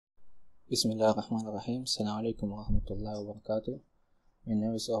Bismillahirrahmanirrahim. Assalamu alaikum wa rahmatullahi wa barakatuh. My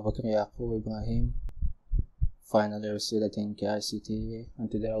name is Abubakar Yaqub Ibrahim, final year student in KICT, and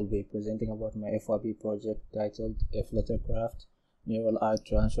today I'll be presenting about my FYP project titled Aflutter Neural Art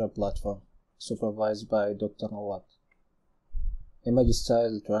Transfer Platform, supervised by Dr. Nawat. Image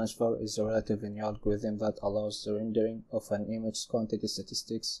style transfer is a relative neural algorithm that allows the rendering of an image's quantity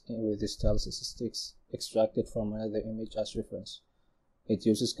statistics with the style statistics extracted from another image as reference. It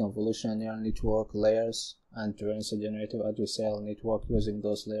uses convolutional neural network layers and trains a generative adversarial network using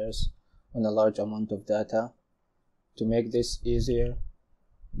those layers on a large amount of data. To make this easier,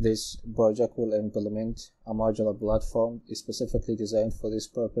 this project will implement a modular platform specifically designed for this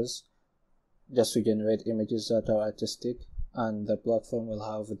purpose, just to generate images that are artistic, and the platform will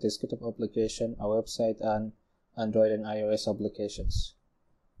have a desktop application, a website, and Android and iOS applications.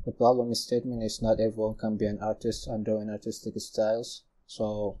 The problem statement is not everyone can be an artist and drawing artistic styles.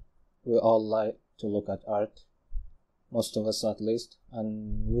 So we all like to look at art, most of us at least,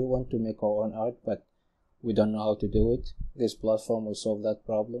 and we want to make our own art, but we don't know how to do it. This platform will solve that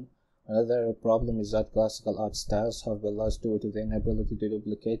problem. Another problem is that classical art styles have been lost due to the inability to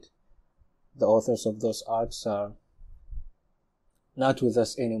duplicate. The authors of those arts are not with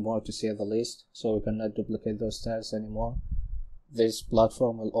us anymore, to say the least, so we cannot duplicate those styles anymore. This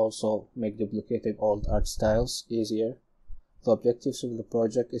platform will also make duplicating old art styles easier. The objectives of the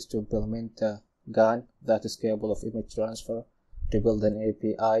project is to implement a GAN that is capable of image transfer, to build an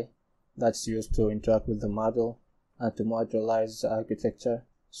API that's used to interact with the model, and to modularize the architecture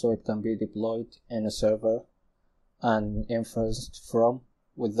so it can be deployed in a server and inferenced from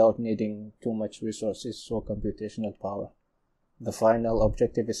without needing too much resources or computational power. The final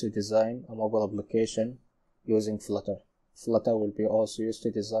objective is to design a mobile application using Flutter. Flutter will be also used to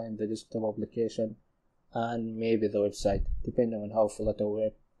design the desktop application and maybe the website, depending on how Flutter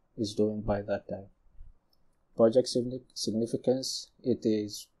Web is doing by that time. Project significance: it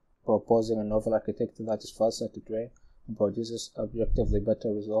is proposing a novel architecture that is faster to train and produces objectively better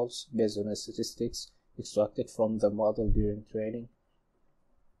results based on the statistics extracted from the model during training,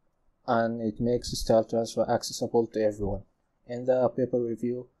 and it makes style transfer accessible to everyone. In the paper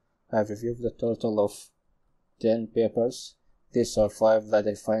review, I have reviewed the total of 10 papers. These are 5 that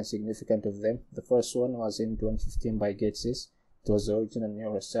I find significant of them. The first one was in 2015 by Gateses. It was the original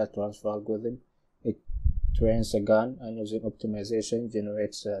neural style transfer algorithm. It trains a GAN and using optimization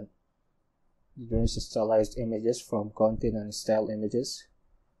generates stylized images from content and style images.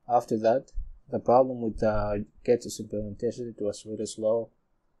 After that, the problem with the Gateses implementation, it was really slow,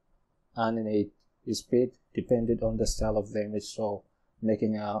 and its speed depended on the style of the image. So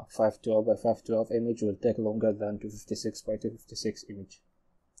making a 512 by 512 image will take longer than 256 by 256 image.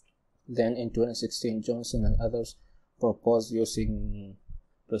 Then in 2016, Johnson and others proposed using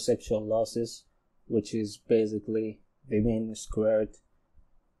perceptual losses, which is basically the mean squared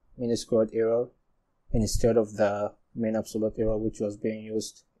error instead of the mean absolute error which was being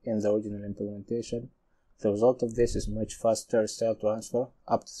used in the original implementation. The result of this is much faster style transfer,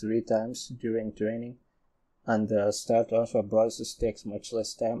 up to 3 times during training, and the style transfer process takes much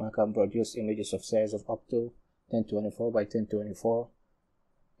less time and can produce images of size of up to 1024 by 1024.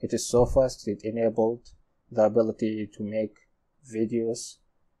 It is so fast it enabled the ability to make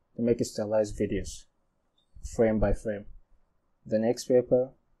stylized videos frame by frame. The next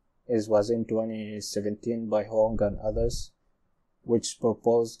paper was in 2017 by Hong and others, which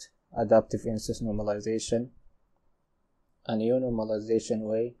proposed adaptive instance normalization, a new normalization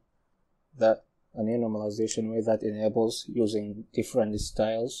way that enables using different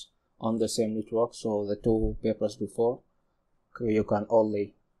styles on the same network. So the 2 papers before, you can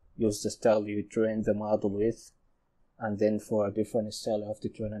only use the style you train the model with, and then for a different style you have to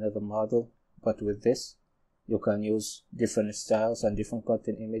train another model. But with this, you can use different styles and different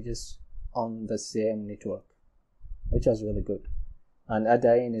content images on the same network, which is really good. And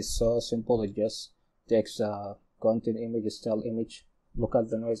ADAIN is so simple. It just takes a content image, style image, look at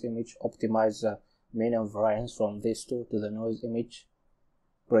the noise image, optimize the mean and variance from these 2 to the noise image,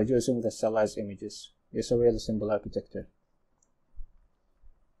 producing the stylized images. It's a really simple architecture,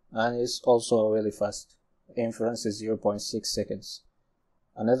 and it's also really fast. Inference is 0.6 seconds.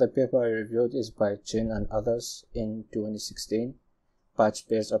 Another paper I reviewed is by Chen and others in 2016,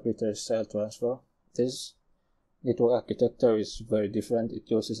 patch-based operator style transfer. This network architecture is very different. It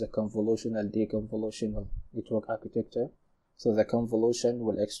uses a convolutional deconvolutional network architecture. So the convolution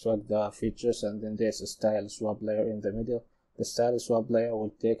will extract the features, and then there's a style swap layer in the middle. The style swap layer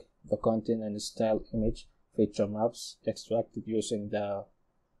will take the content and style image feature maps extracted using the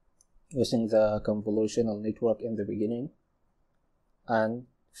convolutional network in the beginning, and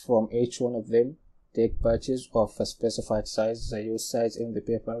from each one of them, take patches of a specified size. The use size in the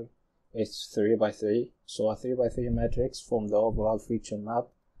paper is 3 by 3, so a 3 by 3 matrix from the overall feature map,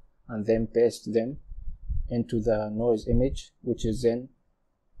 and then paste them into the noise image, which is then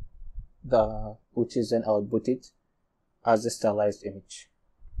outputted as a stylized image.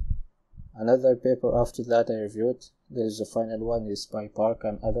 Another paper after that I reviewed, there is the final one, is by Park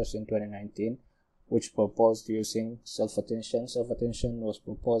and others in 2019, which proposed using self-attention. Self-attention was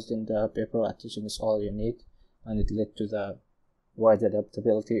proposed in the paper Attention is All You Need, and it led to the wide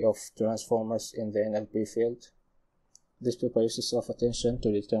adaptability of transformers in the NLP field. This paper uses self-attention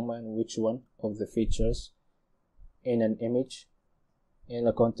to determine which one of the features in an image, in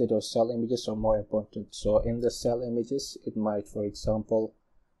a content or cell images, are more important. So in the cell images, it might, for example,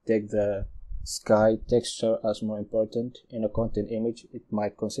 take the sky texture as more important. In a content image, it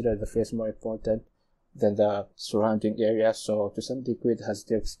might consider the face more important than the surrounding area. So to some degree, it has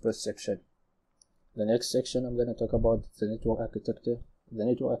depth perception. The next section I'm going to talk about the network architecture. The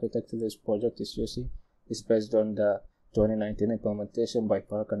network architecture this project is using is based on the 2019 implementation by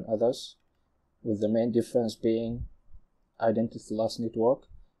Park and others, with the main difference being identity loss network.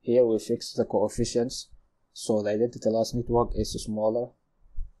 Here we fix the coefficients, so the identity loss network is smaller.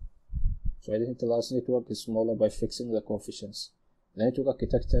 So identity loss network is smaller by fixing the coefficients. The network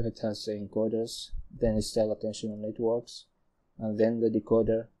architecture, it has the encoders, then it's style attentional networks, and then the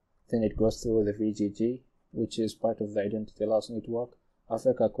decoder. Then it goes through the VGG, which is part of the identity loss network.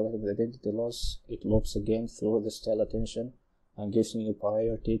 After calculating the identity loss, it loops again through the style attention and gives new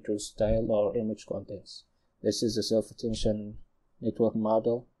priority to style or image contents. This is the self-attention network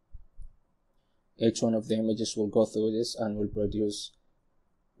model. Each one of the images will go through this and will produce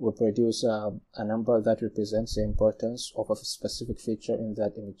a number that represents the importance of a specific feature in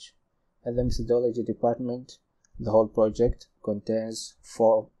that image. In the methodology department, the whole project contains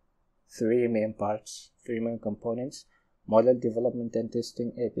three main components: model development and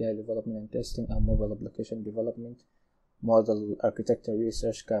testing, API development and testing, and mobile application development. Model architecture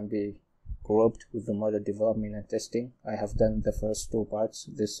research can be grouped with the model development and testing. I have done the first two parts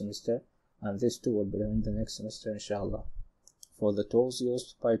this semester, and these two will be done in the next semester, inshallah. For the tools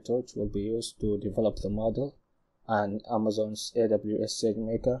used, PyTorch will be used to develop the model, and Amazon's AWS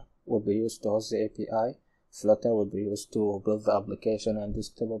SageMaker will be used to host the API. Flutter will be used to build the application and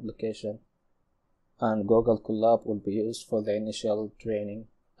desktop application, and Google Colab will be used for the initial training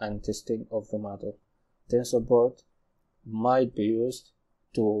and testing of the model. TensorBoard might be used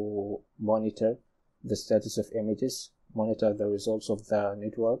to monitor the status of images, monitor the results of the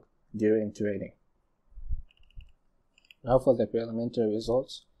network during training. Now for the preliminary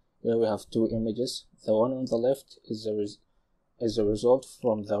results, here we have two images. The one on the left is the result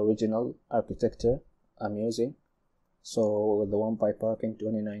from the original architecture I'm using. So the one by Park in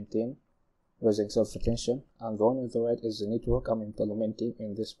 2019 using self-attention, and the one on the right is the network I'm implementing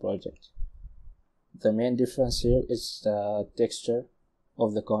in this project. The main difference here is the texture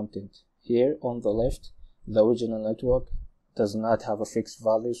of the content. Here on the left, the original network does not have a fixed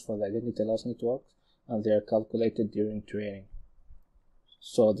values for the identity loss network, and they are calculated during training.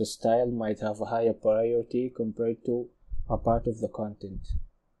 So the style might have a higher priority compared to a part of the content.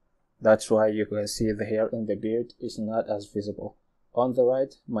 That's why you can see the hair in the beard is not as visible. On the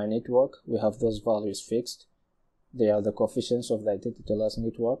right, my network, we have those values fixed. They are the coefficients of the identity loss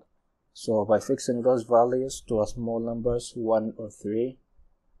network. So by fixing those values to a small numbers, 1 or 3,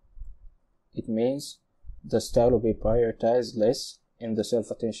 it means the style will be prioritized less in the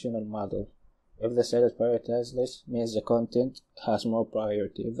self-attentional model. If the style is prioritized less, means the content has more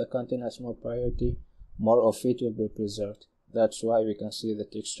priority. If the content has more priority, more of it will be preserved. That's why we can see the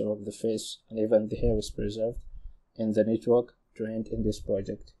texture of the face and even the hair is preserved in the network trained in this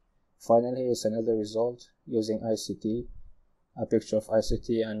project. Finally, is another result using ICT, a picture of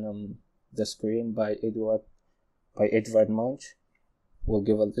ICT and the screen by Edvard Munch will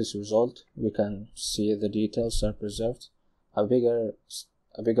give us this result. We can see the details are preserved. A bigger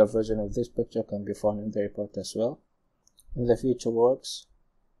version of this picture can be found in the report as well. In the future works,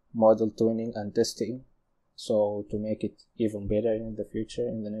 model tuning and testing. So to make it even better in the future,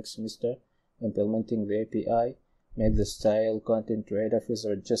 in the next semester, implementing the API, make the style content trade-off is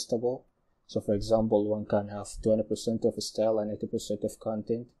adjustable. So for example, one can have 20% of style and 80% of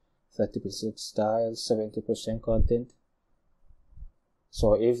content, 30% style, 70% content.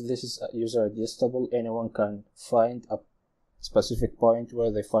 So if this is user adjustable, anyone can find a specific point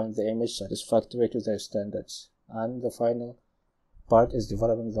where they find the image satisfactory to their standards. And the final part is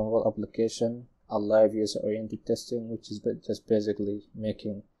developing the mobile application, a live user-oriented testing, which is just basically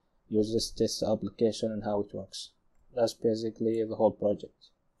making users test the application and how it works. That's basically the whole project.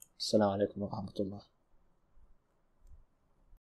 السلام عليكم ورحمة الله.